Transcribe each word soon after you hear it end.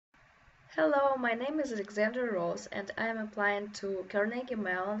Hello, my name is Alexandra Rohlfs and I am applying to Carnegie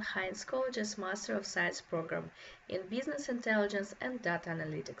Mellon Heinz College's Master of Science program in Business Intelligence and Data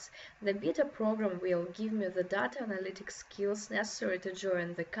Analytics. The BIDA program will give me the data analytics skills necessary to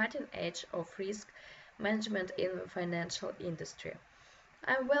join the cutting edge of risk management in the financial industry.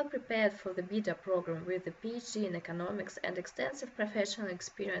 I am well prepared for the BIDA program with a PhD in economics and extensive professional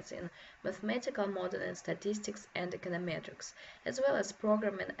experience in mathematical modeling, statistics, and econometrics, as well as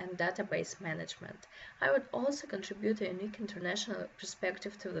programming and database management. I would also contribute a unique international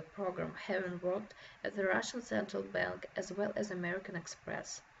perspective to the program, having worked at the Russian Central Bank as well as American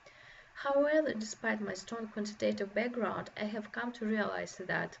Express. However, despite my strong quantitative background, I have come to realize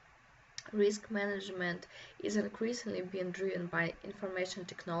that risk management is increasingly being driven by information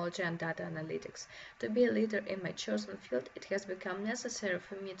technology and data analytics. To be a leader in my chosen field, it has become necessary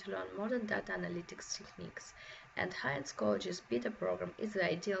for me to learn modern data analytics techniques, and Heinz College's BIDA program is the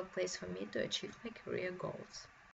ideal place for me to achieve my career goals.